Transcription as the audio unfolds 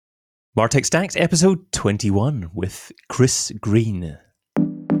Martech Stacked, episode 21 with Chris Green.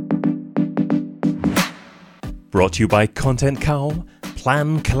 Brought to you by Content Cow.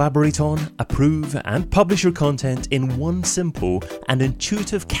 Plan, collaborate on, approve, and publish your content in one simple and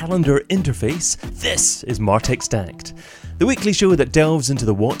intuitive calendar interface. This is Martech Stacked, the weekly show that delves into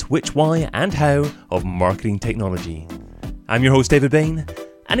the what, which, why, and how of marketing technology. I'm your host, David Bain.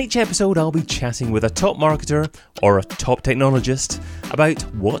 And each episode I'll be chatting with a top marketer or a top technologist about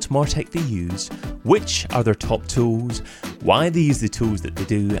what Martech they use, which are their top tools, why they use the tools that they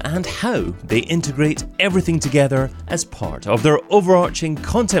do, and how they integrate everything together as part of their overarching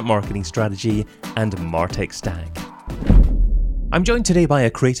content marketing strategy and Martech stack. I'm joined today by a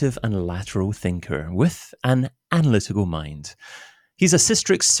creative and lateral thinker with an analytical mind. He's a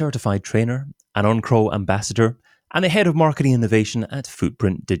Systrix certified trainer, an on-crawl ambassador, and the head of marketing innovation at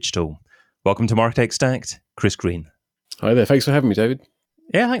Footprint Digital. Welcome to Martech Stacked, Chris Green. Hi there. Thanks for having me, David.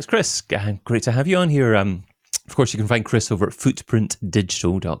 Yeah, thanks, Chris. Great to have you on here. Of course, you can find Chris over at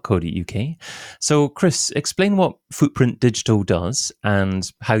footprintdigital.co.uk. So, Chris, explain what Footprint Digital does and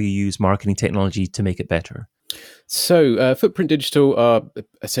how you use marketing technology to make it better. So, Footprint Digital are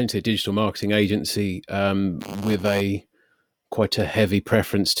essentially a digital marketing agency with quite a heavy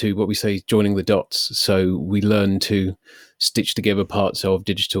preference to what we say joining the dots. So we learn to stitch together parts of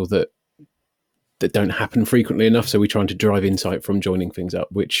digital that don't happen frequently enough. So we're trying to drive insight from joining things up,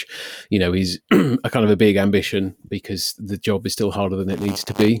 which, is a kind of a big ambition because the job is still harder than it needs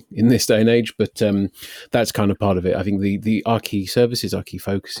to be in this day and age. But that's kind of part of it. I think our key services, our key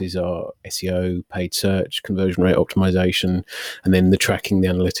focuses are SEO, paid search, conversion rate optimization, and then the tracking, the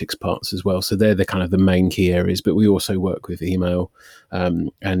analytics parts as well. So they're the kind of the main key areas. But we also work with email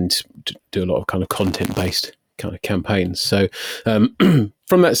and do a lot of kind of content-based kind of campaigns. So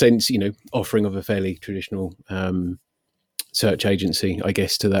from that sense, offering of a fairly traditional search agency, I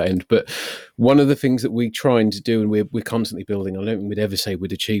guess, to that end. But one of the things that we're trying to do, and we're constantly building, I don't think we'd ever say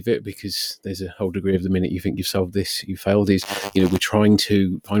we'd achieve it because there's a whole degree of the minute you think you've solved this, you failed, is, we're trying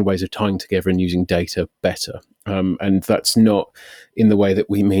to find ways of tying together and using data better. And that's not in the way that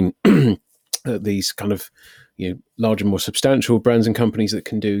we mean these kind of, larger, more substantial brands and companies that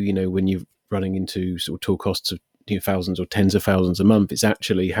can do, when you're running into sort of tool costs of thousands or tens of thousands a month. It's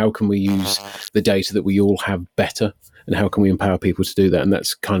actually how can we use the data that we all have better, and how can we empower people to do that? And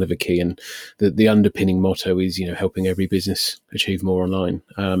that's kind of a key. And the underpinning motto is, helping every business achieve more online.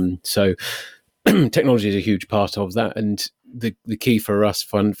 So technology is a huge part of that. And the key for us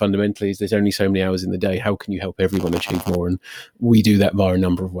fundamentally is there's only so many hours in the day. How can you help everyone achieve more? And we do that via a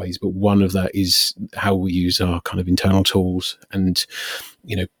number of ways. But one of that is how we use our kind of internal tools and,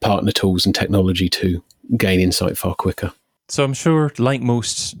 partner tools and technology to gain insight far quicker. So I'm sure, like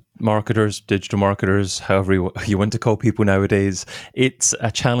most marketers, digital marketers, however you want to call people nowadays, it's a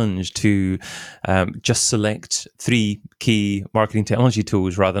challenge to just select 3 key marketing technology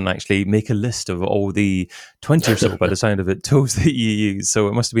tools rather than actually make a list of all the 20 or so, by the sound of it, tools that you use. So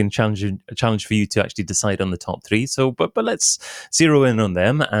it must have been a challenge for you to actually decide on the top 3. So, but let's zero in on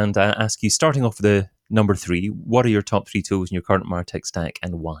them and ask you, starting off with the number 3, what are your top 3 tools in your current Martech stack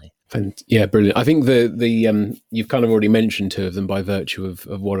and why? Yeah, brilliant. I think the you've kind of already mentioned 2 of them by virtue of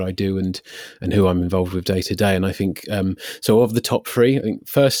what I do and who I'm involved with day to day. And I think so. Of the top 3, I think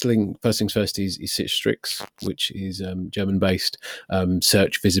first things first is Systrix, which is German based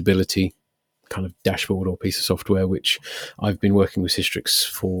search visibility kind of dashboard or piece of software, which I've been working with Systrix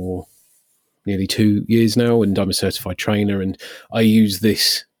for nearly 2 years now, and I'm a certified trainer, and I use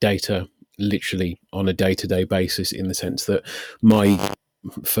this data literally on a day-to-day basis in the sense that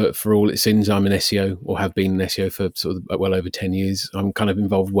for all its sins, I'm an SEO or have been an SEO for sort of well over 10 years. I'm kind of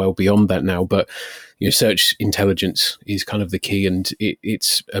involved well beyond that now, but search intelligence is kind of the key, and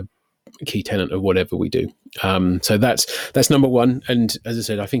it's a key tenet of whatever we do. So that's number 1. And as I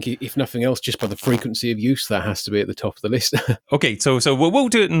said, I think if nothing else, just by the frequency of use, that has to be at the top of the list. Okay, so we'll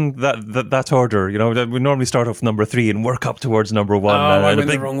do it in that order. We normally start off number 3 and work up towards number 1. I went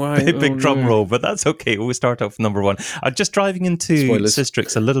the wrong way. Big drum roll, but that's okay. We'll start off with number 1. Just driving into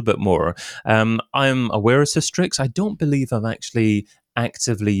Systrix a little bit more. I'm aware of Systrix. I don't believe I've actually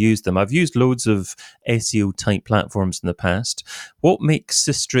actively used them. I've used loads of SEO type platforms in the past. What makes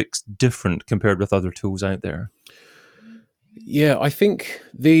Systrix different compared with other tools out there? Yeah, I think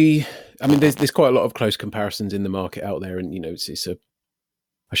there's quite a lot of close comparisons in the market out there, and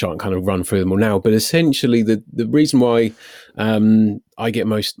I shan't kind of run through them all now, but essentially the reason why I get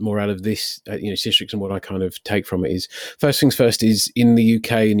more out of this, Systrix, and what I kind of take from it is, first things first is in the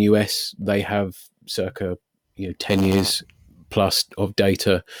UK and US, they have circa 10 years plus of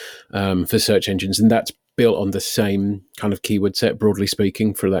data for search engines, and that's built on the same kind of keyword set, broadly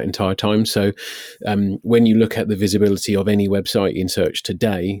speaking, for that entire time. So when you look at the visibility of any website in search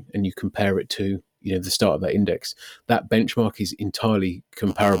today and you compare it to the start of that index, that benchmark is entirely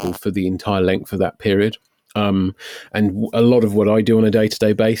comparable for the entire length of that period. And a lot of what I do on a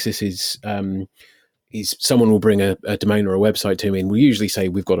day-to-day basis is someone will bring a domain or a website to me, and we usually say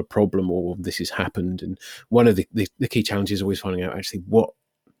we've got a problem or this has happened. And one of the key challenges is always finding out actually what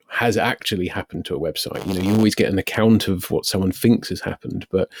has actually happened to a website. You always get an account of what someone thinks has happened,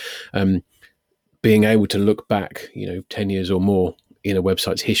 but being able to look back 10 years or more in a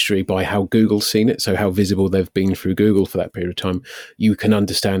website's history by how Google's seen it, so how visible they've been through Google for that period of time, you can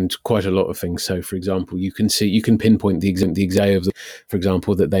understand quite a lot of things. So, for example, you can pinpoint the exa of, for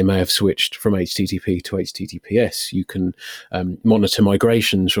example, that they may have switched from HTTP to HTTPS. You can monitor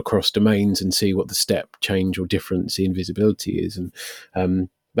migrations across domains and see what the step change or difference in visibility is, and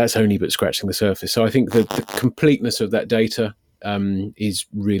that's only but scratching the surface. So, I think that the completeness of that data is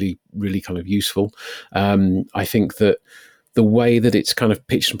really, really kind of useful. I think that the way that it's kind of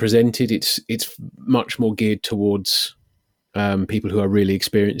pitched and presented, it's much more geared towards people who are really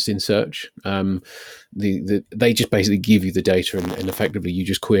experienced in search. They just basically give you the data, and effectively you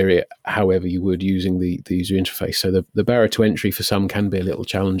just query it however you would using the user interface. So the barrier to entry for some can be a little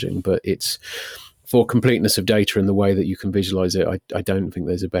challenging, but it's for completeness of data and the way that you can visualize it. I don't think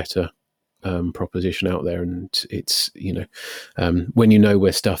there's a better proposition out there. And it's when you know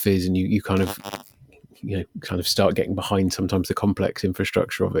where stuff is and you kind of start getting behind sometimes the complex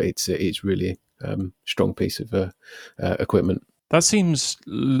infrastructure of it, it's really strong piece of equipment. That seems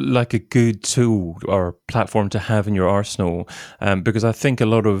like a good tool or platform to have in your arsenal, because I think a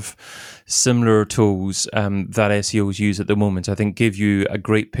lot of similar tools that SEOs use at the moment, I think, give you a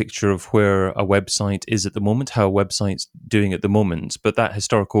great picture of where a website is at the moment, how a website's doing at the moment. But that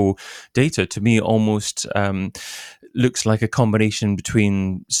historical data, to me, almost looks like a combination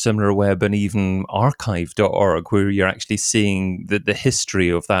between SimilarWeb and even archive.org, where you're actually seeing the history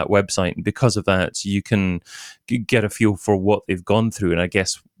of that website. And because of that, you can get a feel for what they've gone through. And I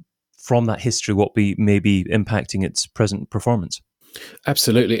guess from that history, what may be impacting its present performance.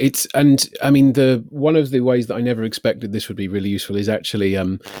 Absolutely. One of the ways that I never expected this would be really useful is actually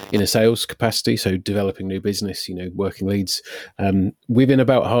in a sales capacity. So developing new business, working leads. Within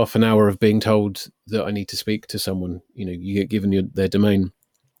about half an hour of being told that I need to speak to someone, you get given their domain.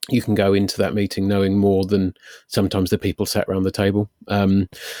 You can go into that meeting knowing more than sometimes the people sat around the table, and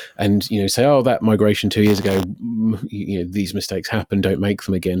say, oh, that migration 2 years ago, these mistakes happened, don't make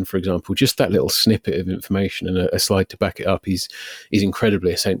them again, for example. Just that little snippet of information and a slide to back it up is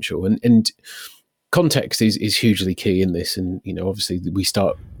incredibly essential. And context is hugely key in this. And obviously we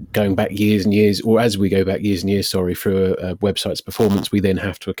start going back years and years, or as we go back years and years, through a website's performance, we then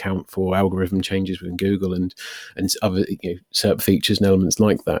have to account for algorithm changes within Google and other SERP features and elements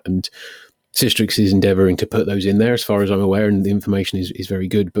like that. And Systrix is endeavoring to put those in there, as far as I'm aware, and the information is very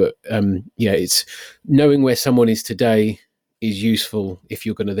good. But it's knowing where someone is today is useful if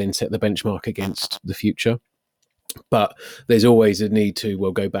you're going to then set the benchmark against the future. But there's always a need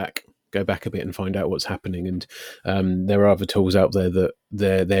to go back a bit and find out what's happening. And there are other tools out there that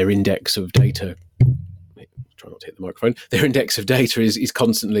their index of data, try not to hit the microphone, their index of data is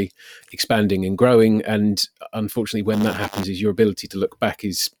constantly expanding and growing. And unfortunately, when that happens, is your ability to look back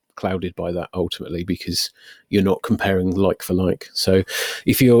is clouded by that ultimately, because you're not comparing like for like. So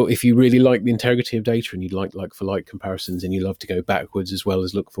if you really like the integrity of data and you like for like comparisons and you love to go backwards as well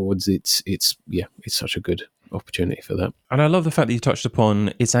as look forwards, it's such a good opportunity for that. And I love the fact that you touched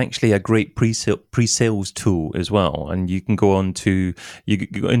upon it's actually a great pre-sales tool as well. And you can go into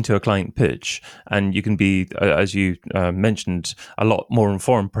a client pitch and you can be, as you mentioned, a lot more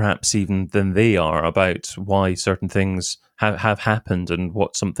informed perhaps even than they are about why certain things have happened and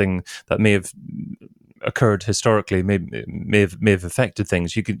what something that may have occurred historically may have affected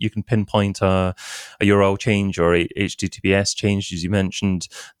things. You can pinpoint a URL change or a HTTPS change, as you mentioned,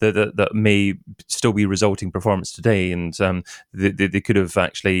 that may still be resulting performance today, and they could have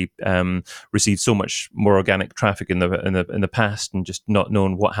actually received so much more organic traffic in the past and just not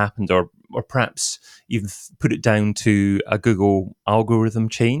known what happened, or perhaps even put it down to a Google algorithm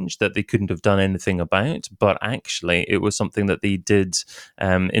change that they couldn't have done anything about, but actually it was something that they did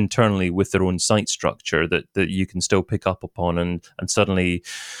internally with their own site structure that you can still pick up upon and suddenly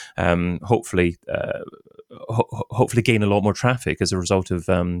hopefully gain a lot more traffic as a result of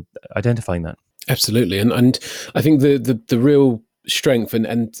identifying that. Absolutely. And I think the real strength,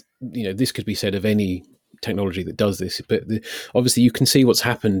 and this could be said of any technology that does this, but obviously you can see what's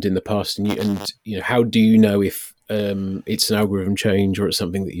happened in the past, and how do you know if it's an algorithm change or it's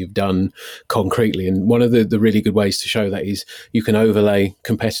something that you've done concretely. And one of the really good ways to show that is you can overlay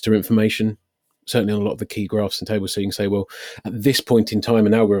competitor information, certainly on a lot of the key graphs and tables. So you can say, well, at this point in time,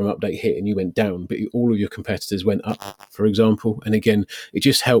 an algorithm update hit and you went down, but all of your competitors went up, for example. And again, it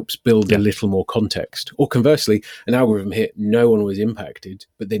just helps build a little more context. Or conversely, an algorithm hit, no one was impacted,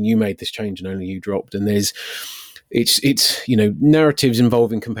 but then you made this change and only you dropped. And it's narratives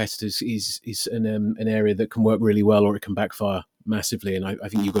involving competitors is an area that can work really well, or it can backfire massively. And I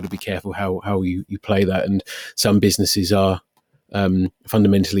think you've got to be careful how you play that. And some businesses are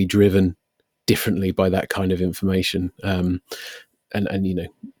fundamentally driven differently by that kind of information, and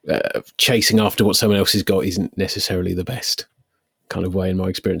chasing after what someone else has got isn't necessarily the best kind of way in my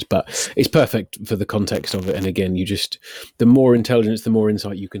experience, but it's perfect for the context of it. And again, the more intelligence, the more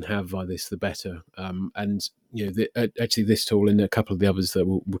insight you can have by this, the better. And actually this tool and a couple of the others that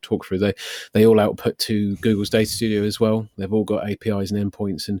we'll talk through, they all output to Google's Data Studio as well. They've all got APIs and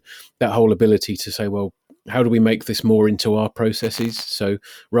endpoints, and that whole ability to say, well, how do we make this more into our processes? So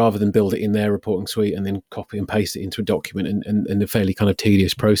rather than build it in their reporting suite and then copy and paste it into a document and a fairly kind of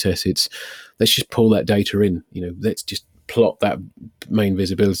tedious process, let's just pull that data in. Let's just plot that main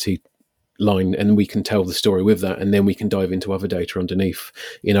visibility line and we can tell the story with that, and then we can dive into other data underneath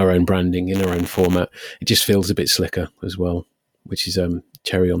in our own branding, in our own format. It just feels a bit slicker as well, which is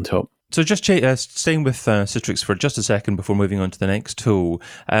cherry on top. So just staying with Citrix for just a second before moving on to the next tool,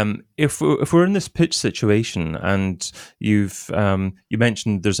 if we're in this pitch situation and you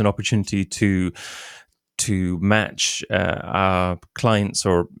mentioned there's an opportunity to match clients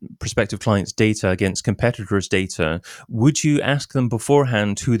or prospective clients' data against competitors' data, would you ask them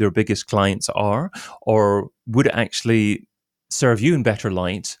beforehand who their biggest clients are, or would it actually serve you in better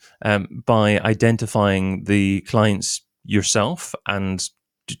light by identifying the clients yourself and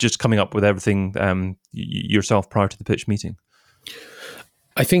just coming up with everything yourself prior to the pitch meeting?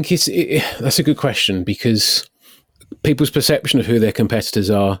 I think that's a good question, because people's perception of who their competitors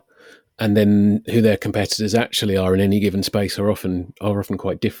are and then who their competitors actually are in any given space are often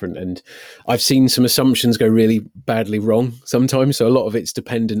quite different. And I've seen some assumptions go really badly wrong sometimes. So a lot of it's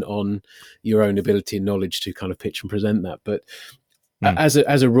dependent on your own ability and knowledge to kind of pitch and present that. But as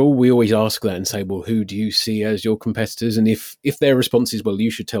a rule, we always ask that and say, well, who do you see as your competitors? And if their response is, well,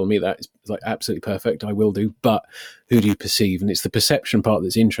 you should tell me that, it's like, absolutely perfect, I will do. But who do you perceive? And it's the perception part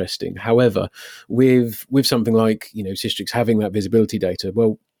that's interesting. However, with something like, Cistrix having that visibility data,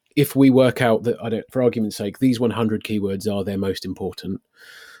 well, if we work out that, for argument's sake, these 100 keywords are their most important,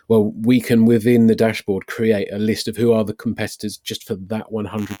 well, we can, within the dashboard, create a list of who are the competitors just for that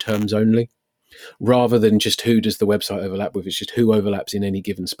 100 terms only, rather than just who does the website overlap with. It's just who overlaps in any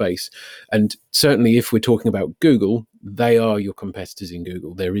given space. And certainly if we're talking about Google, they are your competitors in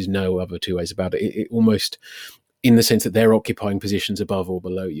Google. There is no other two ways about it. It almost, in the sense that they're occupying positions above or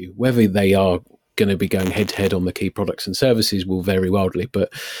below you. Whether they are going to be going head to head on the key products and services will vary wildly, but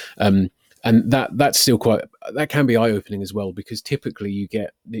and that's still that can be eye-opening as well, because typically you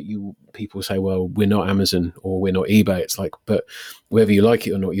get that people say, well, we're not Amazon or we're not eBay. It's like, but whether you like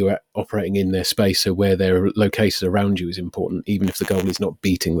it or not, you're operating in their space, so where they're located around you is important, even if the goal is not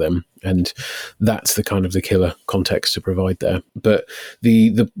beating them. And that's the kind of the killer context to provide there. But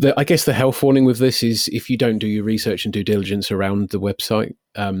the I guess the health warning with this is, if you don't do your research and due diligence around the website,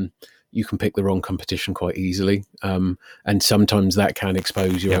 you can pick the wrong competition quite easily. And sometimes that can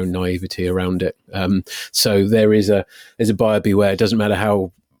expose your own naivety around it. So there's a buyer beware. It doesn't matter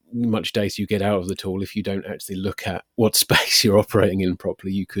how much data you get out of the tool. If you don't actually look at what space you're operating in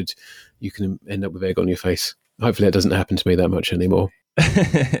properly, you can end up with egg on your face. Hopefully it doesn't happen to me that much anymore.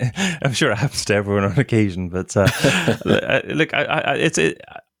 I'm sure it happens to everyone on occasion, but look,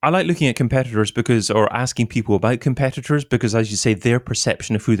 I like looking at competitors or asking people about competitors, because, as you say, their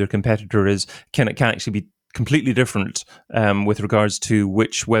perception of who their competitor is can actually be completely different with regards to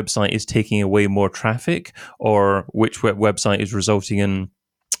which website is taking away more traffic or which website is resulting in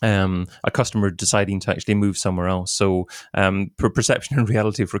a customer deciding to actually move somewhere else. So perception and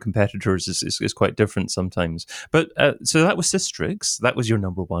reality for competitors is quite different sometimes. But so that was Cistrix. That was your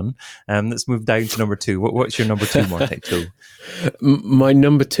number one. Let's move down to number two. What's your number two MarTech tool? My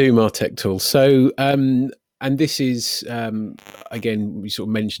number two MarTech tool. So, and this is, again, we sort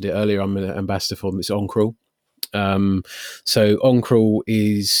of mentioned it earlier, I'm an ambassador for them. It's OnCrawl. So OnCrawl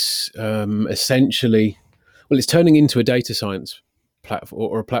is essentially, well, it's turning into a data science platform,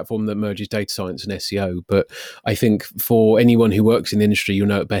 or a platform that merges data science and SEO. But I think for anyone who works in the industry, you'll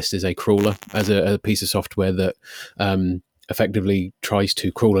know it best as a crawler, as a piece of software that effectively tries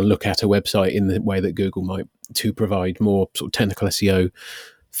to crawl and look at a website in the way that Google might, to provide more sort of technical SEO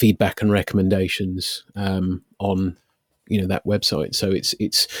feedback and recommendations on that website. So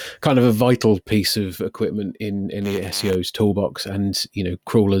it's kind of a vital piece of equipment in any SEO's toolbox. And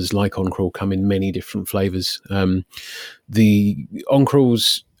crawlers like OnCrawl come in many different flavors. The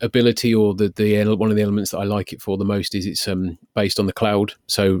OnCrawl's ability, or the one of the elements that I like it for the most, is it's based on the cloud.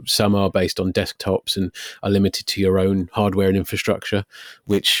 So some are based on desktops and are limited to your own hardware and infrastructure,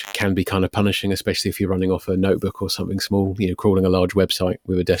 which can be kind of punishing, especially if you're running off a notebook or something small. Crawling a large website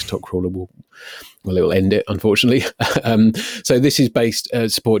with a desktop crawler it'll end it, unfortunately. So this is based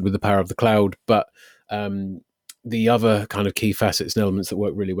supported with the power of the cloud, but the other kind of key facets and elements that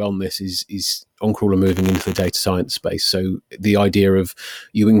work really well in this is OnCrawl moving into the data science space. So the idea of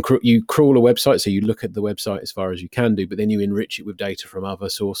you crawl a website, so you look at the website as far as you can do, but then you enrich it with data from other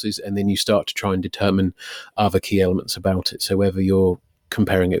sources, and then you start to try and determine other key elements about it. So whether you're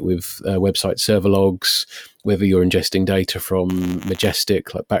comparing it with website server logs, whether you're ingesting data from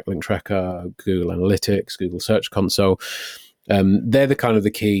Majestic, like Backlink Tracker, Google Analytics, Google Search Console, they're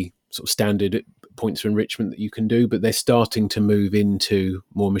the key sort of standard points of enrichment that you can do, but they're starting to move into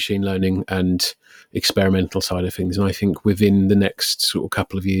more machine learning and experimental side of things. And I think within the next sort of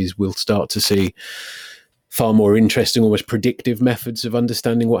couple of years, we'll start to see far more interesting, almost predictive methods of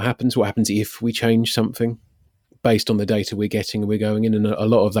understanding what happens if we change something based on the data we're getting and we're going in. And a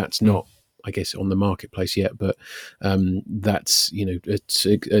lot of that's not, I guess, on the marketplace yet, but that's, it's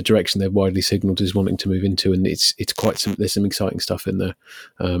a direction they're widely signaled as wanting to move into. And it's quite there's some exciting stuff in there.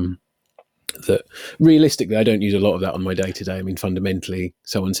 That realistically, I don't use a lot of that on my day-to-day. I mean, fundamentally,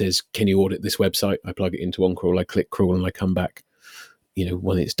 someone says, can you audit this website? I plug it into OnCrawl, I click crawl, and I come back,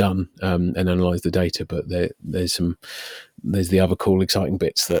 when it's done, and analyze the data. But there's the other cool, exciting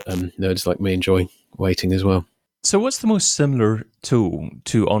bits that nerds like me enjoy waiting as well. So what's the most similar tool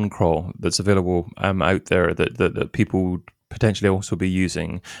to OnCrawl that's available out there that people would potentially also be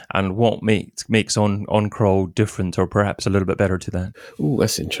using, and what makes OnCrawl different, or perhaps a little bit better to that? Oh,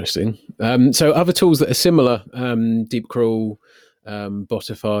 that's interesting. So other tools that are similar, DeepCrawl,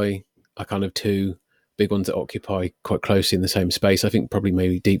 Botify are kind of two big ones that occupy quite closely in the same space. I think probably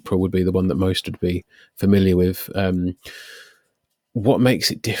maybe DeepCrawl would be the one that most would be familiar with. What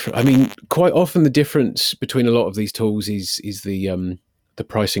makes it different? I mean, quite often the difference between a lot of these tools is the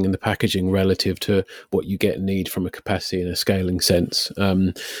pricing and the packaging relative to what you get and need from a capacity and a scaling sense.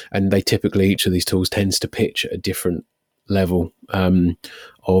 And they typically, each of these tools tends to pitch at a different level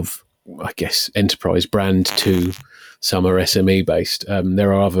of, I guess, enterprise brand to some are SME based.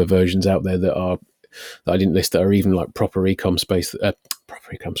 There are other versions out there that I didn't list that are even like proper enterprise space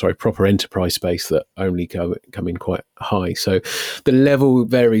that only come in quite high. So the level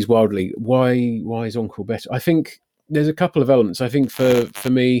varies wildly. Why is OnCrawl better? I think there's a couple of elements. I think for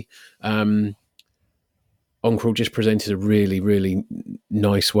me, OnCrawl just presented a really, really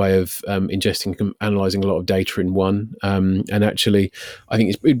nice way of ingesting and analysing a lot of data in one. And actually, I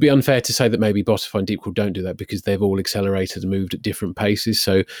think it'd be unfair to say that maybe Botify and DeepCrawl don't do that, because they've all accelerated and moved at different paces.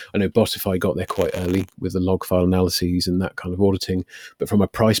 So I know Botify got there quite early with the log file analyses and that kind of auditing. But from a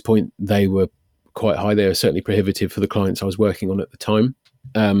price point, they were quite high. They were certainly prohibitive for the clients I was working on at the time.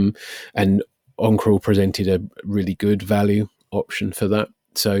 And OnCrawl presented a really good value option for that.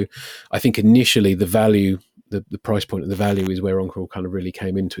 So I think initially the value, the price point of the value is where OnCrawl kind of really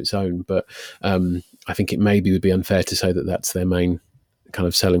came into its own. But I think it maybe would be unfair to say that that's their main kind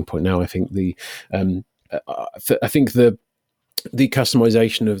of selling point now. I think the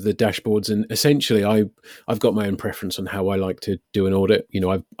customization of the dashboards, and essentially I've got my own preference on how I like to do an audit.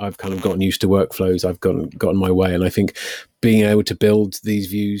 I've kind of gotten used to workflows. I've gotten my way, and I think being able to build these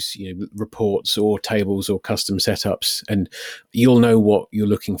views, reports or tables or custom setups, and you'll know what you're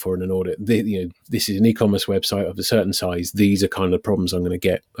looking for in an audit. This is an e-commerce website of a certain size. These are kind of problems I'm going to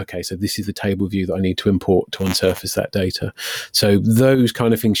get. Okay, so this is the table view that I need to import to unsurface that data. So those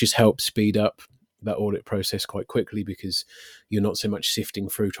kind of things just help speed up that audit process quite quickly, because you're not so much sifting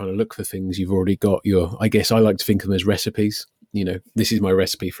through trying to look for things. You've already got I guess I like to think of them as recipes. This is my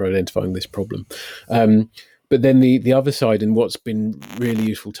recipe for identifying this problem. But then the other side, and what's been really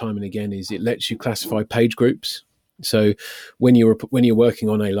useful time and again, is it lets you classify page groups. So when you're working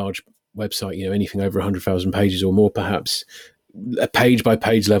on a large website, anything over 100,000 pages or more, perhaps a page by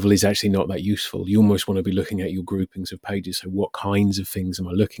page level is actually not that useful. You almost want to be looking at your groupings of pages. So what kinds of things am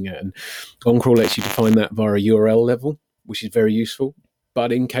I looking at? And OnCrawl lets you define that via a URL level, which is very useful.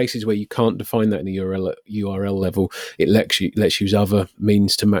 But in cases where you can't define that in a URL level, it lets you use other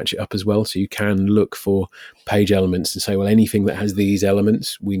means to match it up as well. So you can look for page elements and say, well, anything that has these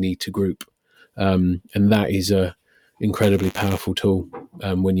elements, we need to group. And that is a incredibly powerful tool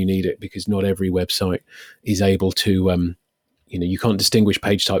when you need it, because not every website is able to you can't distinguish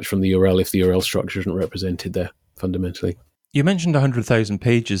page types from the URL if the URL structure isn't represented there fundamentally. You mentioned 100,000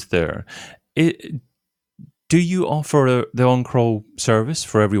 pages there. Do you offer the on-crawl service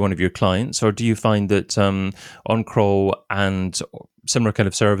for every one of your clients, or do you find that on-crawl and similar kind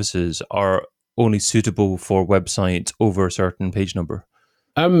of services are only suitable for websites over a certain page number?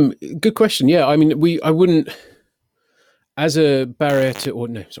 Good question. Yeah, I mean, I wouldn't, as a barrier to, or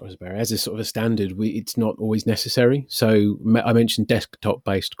no, sorry, as a sort of a standard, it's not always necessary. So I mentioned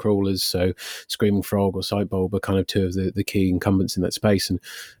desktop-based crawlers, so Screaming Frog or Sitebulb are kind of two of the key incumbents in that space, and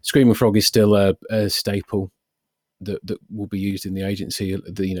Screaming Frog is still a staple that will be used in the agency.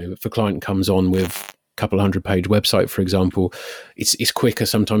 If a client comes on with couple of 100-page website, for example, it's quicker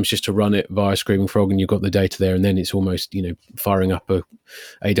sometimes just to run it via Screaming Frog, and you've got the data there, and then it's almost firing up a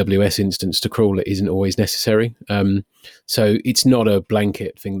AWS instance to crawl it isn't always necessary. So it's not a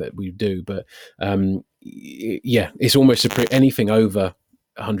blanket thing that we do, but it's almost anything over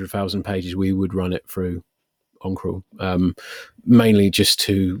 100,000 pages we would run it through OnCrawl, mainly just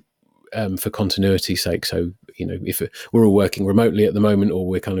to for continuity's sake. So if we're all working remotely at the moment, or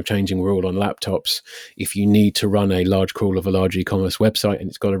we're kind of changing, we're all on laptops. If you need to run a large crawl of a large e-commerce website and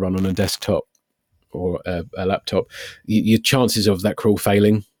it's got to run on a desktop or a laptop, your chances of that crawl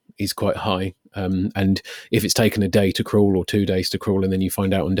failing is quite high. And if it's taken a day to crawl or 2 days to crawl, and then you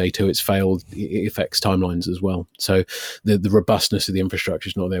find out on day 2 it's failed, it affects timelines as well. So the robustness of the infrastructure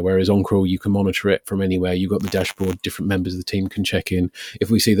is not there. Whereas on crawl, you can monitor it from anywhere. You've got the dashboard, different members of the team can check in. If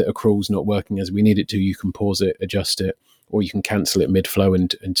we see that a crawl's not working as we need it to, you can pause it, adjust it, or you can cancel it mid-flow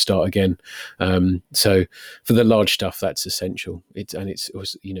and start again. So for the large stuff, that's essential.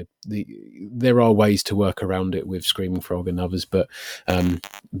 There are ways to work around it with Screaming Frog and others, but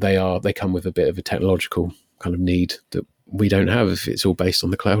they come with a bit of a technological kind of need that we don't have if it's all based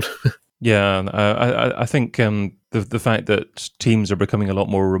on the cloud. Yeah, I think the fact that teams are becoming a lot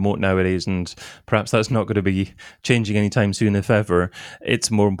more remote nowadays, and perhaps that's not going to be changing anytime soon, if ever,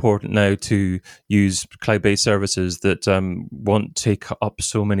 it's more important now to use cloud-based services that won't take up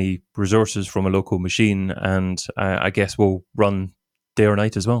so many resources from a local machine, and I guess will run day or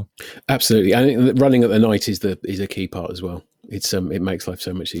night as well. Absolutely, and running at the night is a key part as well. It makes life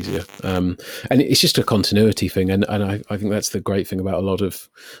so much easier, and it's just a continuity thing. And I think that's the great thing about a lot of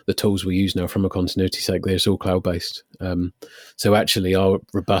the tools we use now. From a continuity sake, they're all cloud based. So actually, our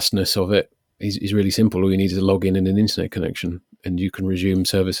robustness of it is really simple. All you need is a login and an internet connection, and you can resume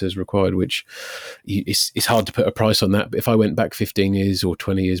service as required. Which it's hard to put a price on that. But if I went back 15 years or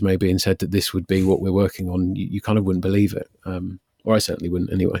 20 years maybe and said that this would be what we're working on, you kind of wouldn't believe it. Or I certainly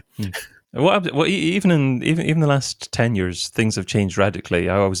wouldn't anyway. Well, even in the last 10 years, things have changed radically.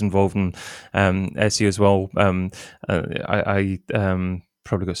 I was involved in SEO as well. I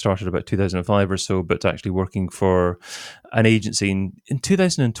probably got started about 2005 or so, but actually working for an agency in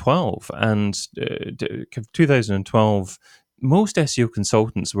 2012. And 2012, most SEO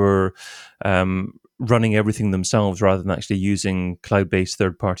consultants were running everything themselves rather than actually using cloud-based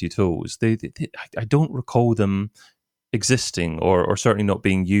third-party tools. I don't recall them existing or certainly not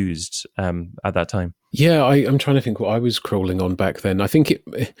being used at that time. Yeah, I'm trying to think what I was crawling on back then. I think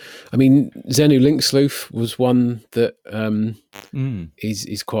Xenu Link Sleuth was one that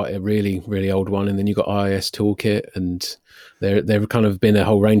is quite a really, really old one. And then you've got IIS Toolkit, and there kind of been a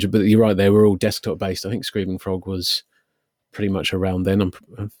whole range of, but you're right, they were all desktop based. I think Screaming Frog was pretty much around then. I'm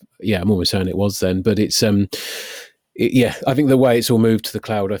almost certain it was then, but it's I think the way it's all moved to the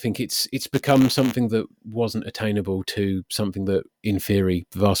cloud, I think it's become something that wasn't attainable to something that, in theory,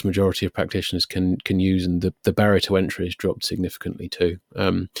 the vast majority of practitioners can use, and the barrier to entry has dropped significantly too.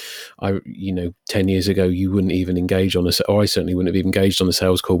 10 years ago, you wouldn't even engage on or I certainly wouldn't have even engaged on a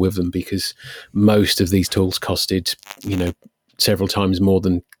sales call with them, because most of these tools costed, several times more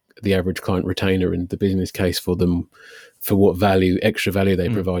than the average client retainer, and the business case for them, for what extra value they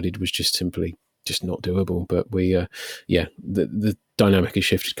provided, was just simply just not doable. But the dynamic has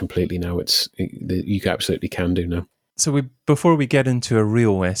shifted completely now. You absolutely can do now. So before we get into a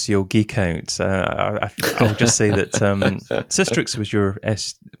real SEO geek out, I'll just say that Systrix was your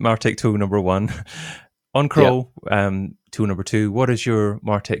MarTech tool number 1. OnCrawl, tool number 2. What is your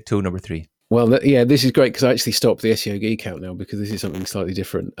MarTech tool number 3? Well, this is great, because I actually stopped the SEO geek out now, because this is something slightly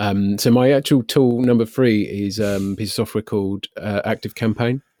different. So my actual tool number 3 is a piece of software called Active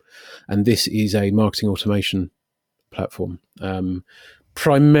Campaign. And this is a marketing automation platform,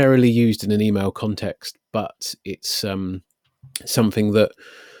 primarily used in an email context, but it's something that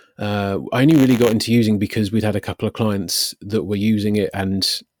I only really got into using because we'd had a couple of clients that were using it, and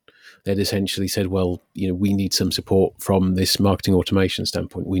they'd essentially said, well, we need some support from this marketing automation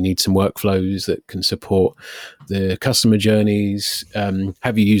standpoint. We need some workflows that can support the customer journeys.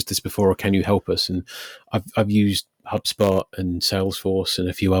 Have you used this before, or can you help us? And I've used HubSpot and Salesforce and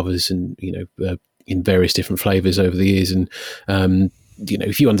a few others, and in various different flavors over the years. And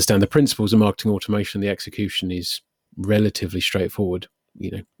if you understand the principles of marketing automation, the execution is relatively straightforward.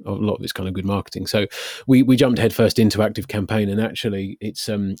 A lot of it's kind of good marketing. So we jumped headfirst into Active Campaign, and actually it's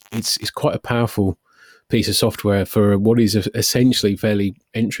quite a powerful piece of software for what is essentially fairly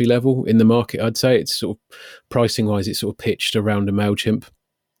entry level in the market. I'd say it's sort of pricing wise, it's sort of pitched around a MailChimp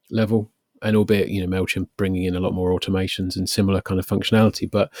level, and albeit MailChimp bringing in a lot more automations and similar kind of functionality.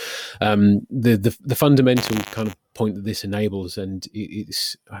 But the fundamental kind of point that this enables, and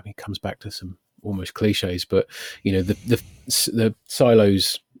it comes back to some almost cliches, but the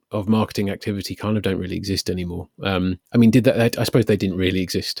silos of marketing activity kind of don't really exist anymore. Did that? I suppose they didn't really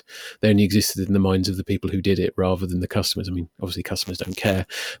exist. They only existed in the minds of the people who did it rather than the customers. Obviously customers don't care,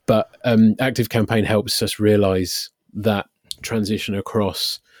 but Active Campaign helps us realize that transition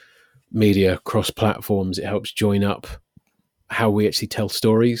across media, across platforms. It helps join up how we actually tell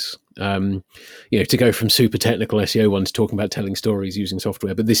stories. To go from super technical SEO ones talking about telling stories using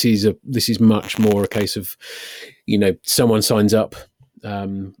software, but this is much more a case of, someone signs up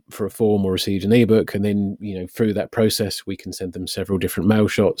for a form or receives an ebook, and then through that process we can send them several different mail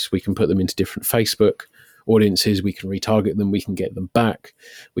shots. We can put them into different Facebook audiences. We can retarget them. We can get them back.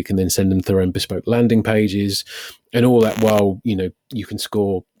 We can then send them to their own bespoke landing pages, and all that while you can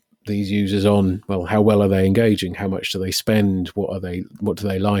score these users on, well, how well are they engaging? How much do they spend? What do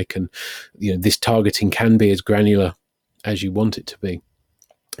they like? And this targeting can be as granular as you want it to be.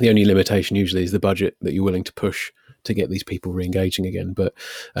 The only limitation usually is the budget that you're willing to push to get these people re-engaging again. But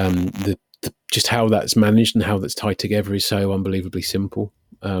just how that's managed and how that's tied together is so unbelievably simple.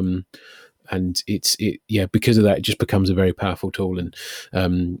 And because of that, it just becomes a very powerful tool.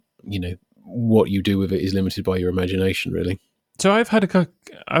 And what you do with it is limited by your imagination, really. So I've had a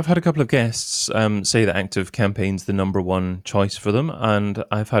couple of guests say that Active Campaign's the number one choice for them, and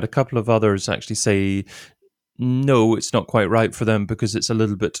I've had a couple of others actually say no, it's not quite right for them because it's a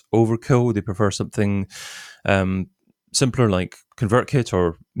little bit overkill. They prefer something simpler like ConvertKit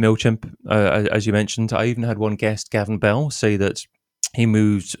or MailChimp, as you mentioned. I even had one guest, Gavin Bell, say that he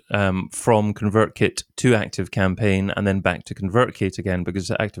moved from ConvertKit to Active Campaign and then back to ConvertKit again because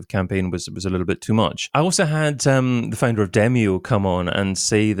Active Campaign was a little bit too much. I also had the founder of Demio come on and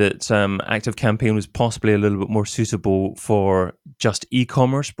say that Active Campaign was possibly a little bit more suitable for just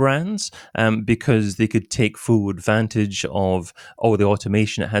e-commerce brands because they could take full advantage of all the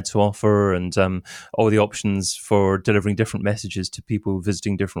automation it had to offer and all the options for delivering different messages to people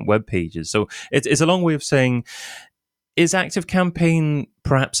visiting different web pages. So it's a long way of saying, is Active Campaign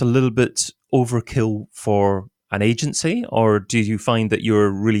perhaps a little bit overkill for an agency, or do you find that you're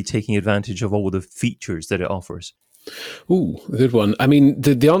really taking advantage of all the features that it offers? Ooh, good one.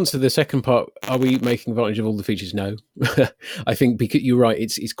 The answer to the second part, are we making advantage of all the features? No. I think because you're right,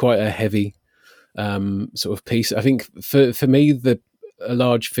 it's quite a heavy sort of piece. I think for me, a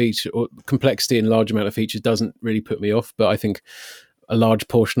large feature or complexity and large amount of features doesn't really put me off, but I think a large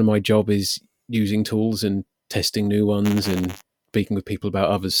portion of my job is using tools and testing new ones and speaking with people about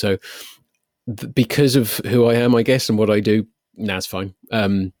others. So because of who I am, I guess, and what I do, it's fine.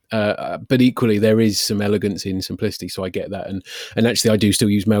 But equally, there is some elegance in simplicity, so I get that. And actually, I do still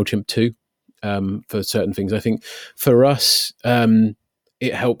use MailChimp too for certain things. I think for us,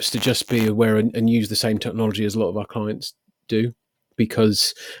 it helps to just be aware and use the same technology as a lot of our clients do.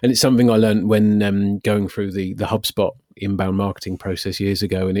 And it's something I learned when going through the HubSpot inbound marketing process years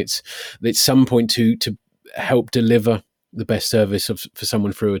ago. And it's some point to help deliver the best service for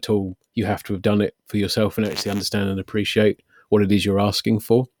someone through a tool, you have to have done it for yourself and actually understand and appreciate what it is you're asking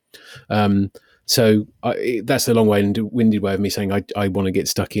for. So that's a long way and winded way of me saying I want to get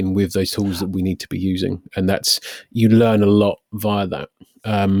stuck in with those tools that we need to be using, and you learn a lot via that.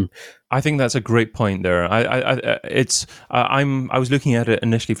 I think that's a great point there. I was looking at it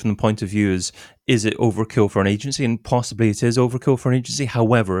initially from the point of view is it overkill for an agency? And possibly it is overkill for an agency.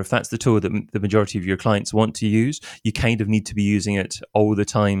 However, if that's the tool that the majority of your clients want to use, you kind of need to be using it all the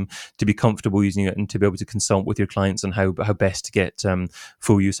time to be comfortable using it and to be able to consult with your clients on how best to get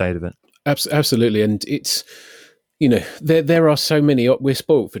full use out of it. Absolutely. And it's, there are so many, we're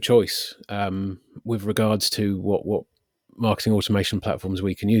spoilt for choice with regards to what marketing automation platforms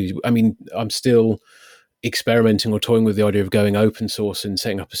we can use. I'm still experimenting or toying with the idea of going open source and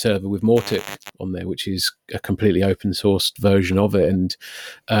setting up a server with Mautic on there, which is a completely open sourced version of it.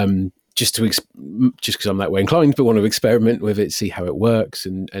 And just because I'm that way inclined, but want to experiment with it, see how it works,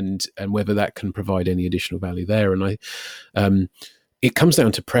 and whether that can provide any additional value there. And it comes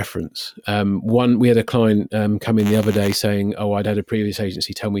down to preference. We had a client come in the other day saying, "Oh, I'd had a previous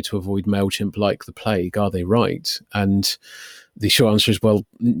agency tell me to avoid MailChimp like the plague. Are they right?" And the short answer is, well,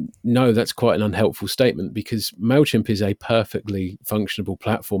 no, that's quite an unhelpful statement, because MailChimp is a perfectly functionable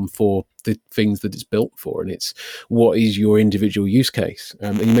platform for the things that it's built for. And it's what is your individual use case.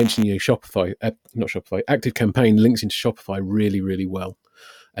 And you mentioned, Shopify, not Shopify, ActiveCampaign links into Shopify really, really well.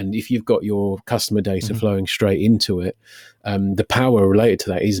 And if you've got your customer data flowing straight into it, the power related to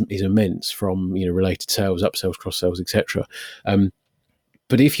that is immense, from related sales, upsells, cross sales, etc.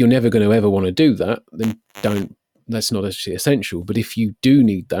 But if you're never going to ever want to do that, then don't. That's not actually essential. But if you do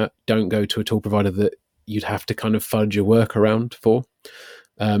need that, don't go to a tool provider that you'd have to kind of fudge your work around for,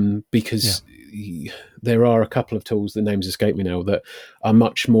 because there are a couple of tools, the names escape me now, that are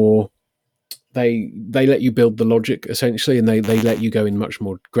much more. They let you build the logic essentially, and they let you go in much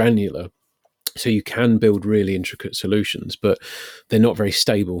more granular. So you can build really intricate solutions, but they're not very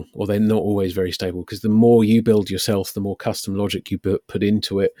stable, or they're not always very stable, because the more you build yourself, the more custom logic you put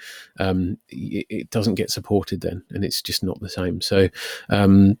into it, it doesn't get supported then, and it's just not the same. So,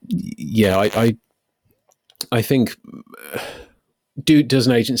 I think, does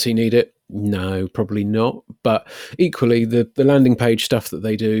an agency need it? No, probably not. But equally, the landing page stuff that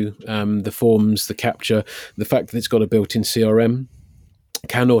they do, the forms, the capture, the fact that it's got a built-in CRM,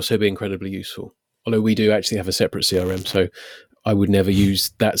 can also be incredibly useful. Although we do actually have a separate CRM, so I would never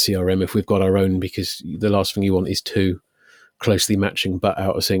use that CRM if we've got our own, because the last thing you want is two closely matching but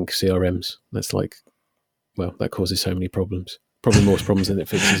out of sync CRMs. That's that causes so many problems. Probably more problems than it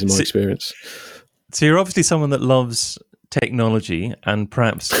fixes in my experience. So you're obviously someone that loves technology, and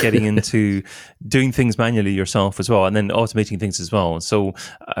perhaps getting into doing things manually yourself as well, and then automating things as well. So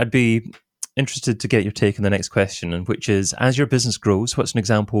I'd be interested to get your take on the next question, and which is, as your business grows, what's an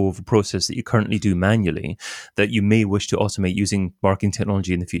example of a process that you currently do manually that you may wish to automate using marketing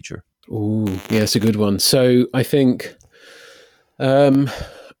technology in the future? Oh, yeah, it's a good one. So I think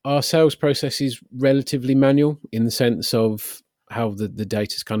our sales process is relatively manual, in the sense of how the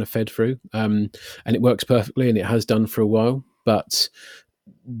data is kind of fed through, and it works perfectly, and it has done for a while. But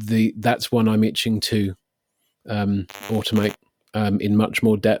that's one I'm itching to automate in much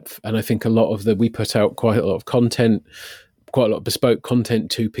more depth. And I think we put out quite a lot of content, quite a lot of bespoke content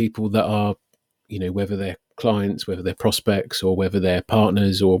to people that are, whether they're clients, whether they're prospects, or whether they're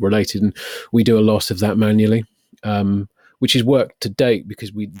partners or related. And we do a lot of that manually, which has worked to date,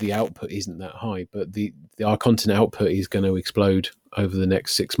 because the output isn't that high, but our content output is going to explode over the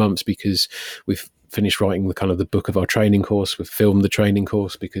next 6 months, because we've finished writing the book of our training course. We've filmed the training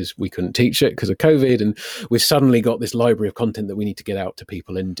course because we couldn't teach it because of COVID, and we've suddenly got this library of content that we need to get out to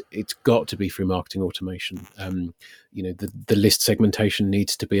people, and it's got to be through marketing automation. The list segmentation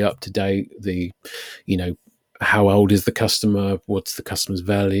needs to be up to date. How old is the customer? What's the customer's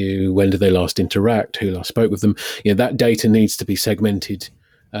value? When did they last interact? Who last spoke with them? That data needs to be segmented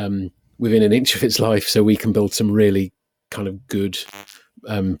within an inch of its life, so we can build some really kind of good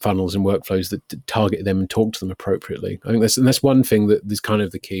funnels and workflows that target them and talk to them appropriately. I think that's one thing that is kind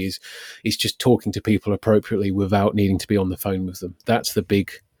of the key is just talking to people appropriately without needing to be on the phone with them. That's the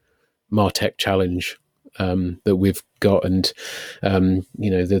big MarTech challenge that we've got. And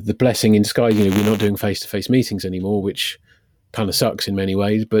the blessing in disguise, we're not doing face-to-face meetings anymore, which kind of sucks in many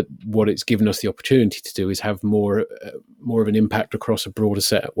ways, but what it's given us the opportunity to do is have more of an impact across a broader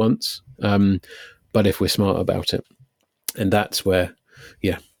set at once, but if we're smart about it. And that's where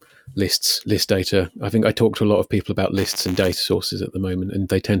list data. I think I talk to a lot of people about lists and data sources at the moment, and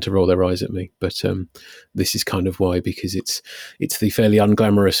they tend to roll their eyes at me. But this is kind of why, because it's the fairly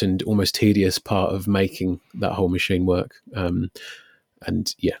unglamorous and almost tedious part of making that whole machine work. So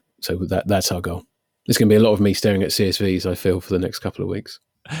that's our goal. There's going to be a lot of me staring at CSVs, I feel, for the next couple of weeks.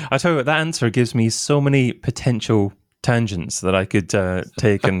 I tell you what, that answer gives me so many potential tangents that I could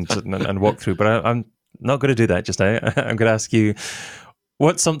take and walk through, but I'm not going to do that just now. I'm going to ask you,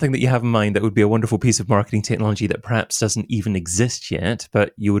 what's something that you have in mind that would be a wonderful piece of marketing technology that perhaps doesn't even exist yet,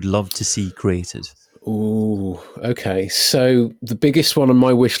 but you would love to see created? Oh, okay. So the biggest one on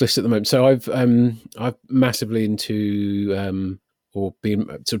my wish list at the moment. So I've massively into or been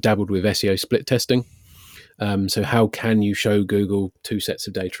sort of dabbled with SEO split testing. So how can you show Google two sets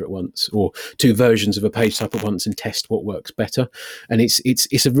of data at once, or two versions of a page type at once, and test what works better? And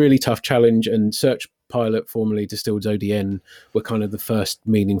it's a really tough challenge. And Search Pilot, formerly distilled ODN, were kind of the first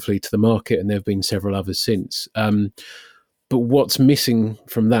meaningfully to the market, and there have been several others since. But what's missing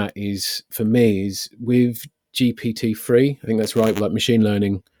from that is, for me, is with GPT-3, I think that's right, like machine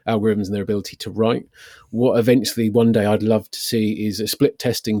learning algorithms and their ability to write. What eventually one day I'd love to see is a split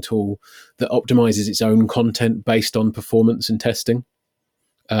testing tool that optimizes its own content based on performance and testing.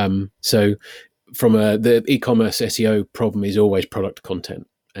 So from the e-commerce SEO problem is always product content.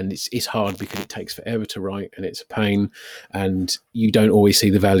 And it's hard because it takes forever to write and it's a pain and you don't always see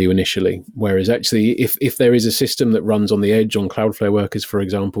the value initially. Whereas actually, if there is a system that runs on the edge on Cloudflare workers, for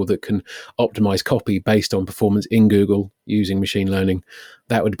example, that can optimize copy based on performance in Google using machine learning,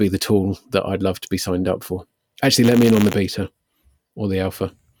 that would be the tool that I'd love to be signed up for. Actually, let me in on the beta or the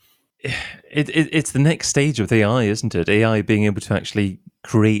alpha. It's the next stage of AI, isn't it? AI being able to actually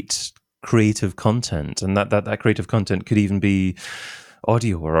create creative content, and that creative content could even be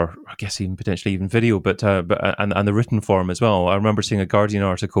audio or I guess even potentially even video, but the written form as well. I remember seeing a Guardian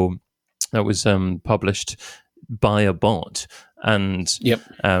article that was published by a bot, and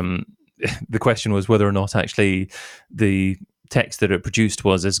the question was whether or not actually the text that it produced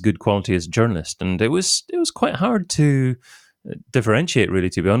was as good quality as a journalist, and it was quite hard to differentiate,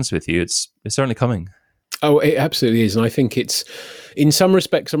 really, to be honest with you. It's certainly coming. Oh, it absolutely is, and I think it's, in some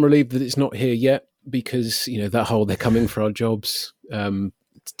respects, I'm relieved that it's not here yet, because that whole "they're coming for our jobs"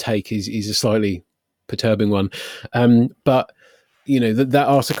 take is a slightly perturbing one. But that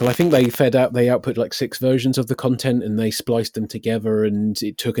article, I think they output like 6 versions of the content and they spliced them together, and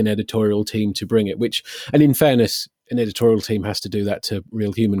it took an editorial team to bring it. And in fairness, an editorial team has to do that to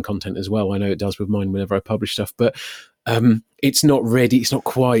real human content as well. I know it does with mine whenever I publish stuff, but it's not ready. It's not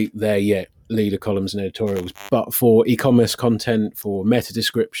quite there yet. Leader columns and editorials, but for e-commerce content, for meta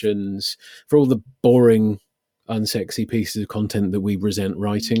descriptions, for all the boring, unsexy pieces of content that we resent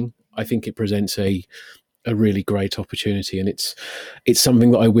writing, I think it presents a really great opportunity, and it's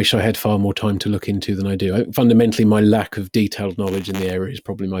something that I wish I had far more time to look into than I do. Fundamentally, my lack of detailed knowledge in the area is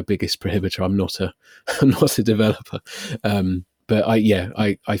probably my biggest prohibitor. I'm not a developer, but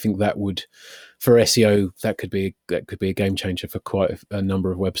I think that would, for SEO, that could be a game changer for quite a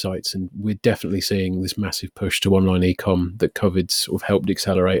number of websites, and we're definitely seeing this massive push to online e-com that COVID's sort of helped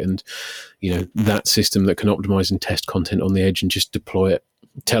accelerate. And that system that can optimize and test content on the edge and just deploy it,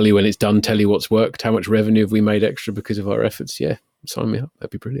 tell you when it's done, tell you what's worked, how much revenue have we made extra because of our efforts. Yeah, sign me up. That'd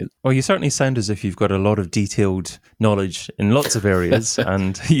be brilliant. Well, you certainly sound as if you've got a lot of detailed knowledge in lots of areas,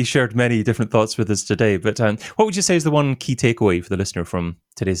 and you shared many different thoughts with us today. But what would you say is the one key takeaway for the listener from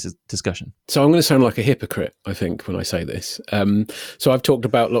today's discussion? So I'm going to sound like a hypocrite, I think, when I say this. So I've talked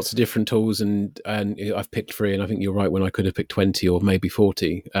about lots of different tools, and I've picked 3, and I think you're right when I could have picked 20 or maybe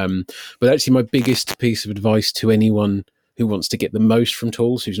 40. But actually, my biggest piece of advice to anyone who wants to get the most from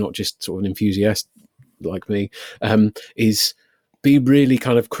tools, who's not just sort of an enthusiast like me, is be really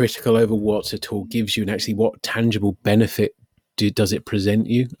kind of critical over what a tool gives you and actually what tangible benefit does it present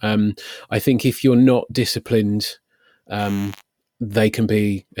you. I think if you're not disciplined, they can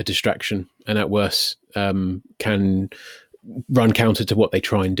be a distraction, and at worst can run counter to what they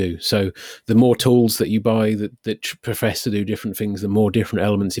try and do. So the more tools that you buy that profess to do different things, the more different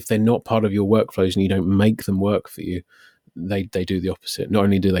elements, if they're not part of your workflows and you don't make them work for you, they do the opposite. Not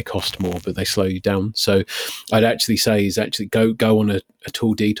only do they cost more, but they slow you down. So I'd actually say is go on a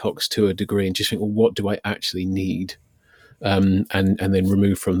tool detox to a degree and just think, well, what do I actually need? And then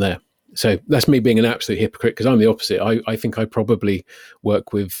remove from there. So that's me being an absolute hypocrite, because I'm the opposite. I think I probably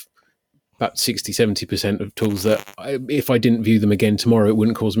work with about 60-70% of tools that if I didn't view them again tomorrow, it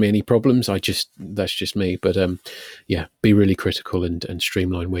wouldn't cause me any problems. That's just me. But be really critical and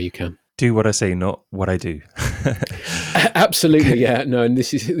streamline where you can. Do what I say, not what I do. Absolutely, yeah. No, and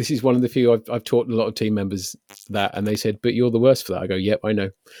this is one of the few I've taught a lot of team members that, and they said, "But you're the worst for that." I go, "Yep, I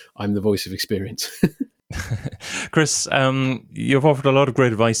know. I'm the voice of experience." Chris, you've offered a lot of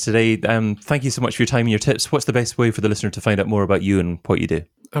great advice today. Thank you so much for your time and your tips. What's the best way for the listener to find out more about you and what you do?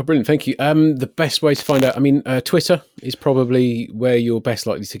 Oh, brilliant. Thank you. The best way to find out, Twitter is probably where you're best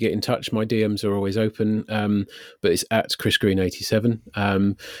likely to get in touch. My DMs are always open, but it's at chrisgreen87.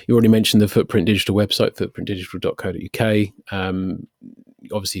 You already mentioned the Footprint Digital website, footprintdigital.co.uk.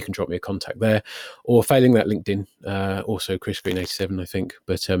 Obviously, you can drop me a contact there, or failing that, LinkedIn, also chrisgreen87, I think.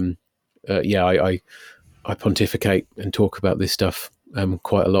 But I pontificate and talk about this stuff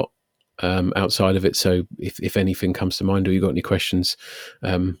quite a lot. Outside of it, so if anything comes to mind or you got any questions,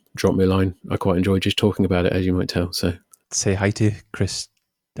 drop me a line. I quite enjoy just talking about it, as you might tell. So say hi to Chris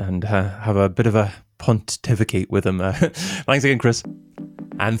and have a bit of a pontificate with him. Thanks again, Chris,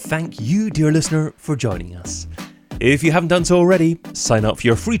 and thank you, dear listener, for joining us. If you haven't done so already, sign up for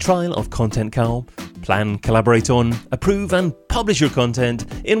your free trial of Content Cow. Plan, collaborate on, approve and publish your content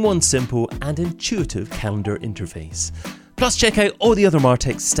in one simple and intuitive calendar interface. Plus, check out all the other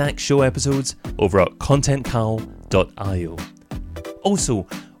Martech Stack show episodes over at contentcow.io. Also,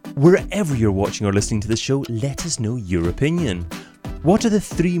 Wherever you're watching or listening to this show, let us know your opinion. What are the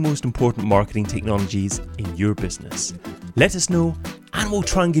 3 most important marketing technologies in your business? Let us know, and we'll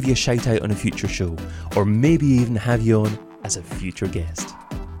try and give you a shout out on a future show, or maybe even have you on as a future guest.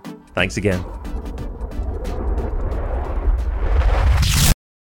 Thanks again.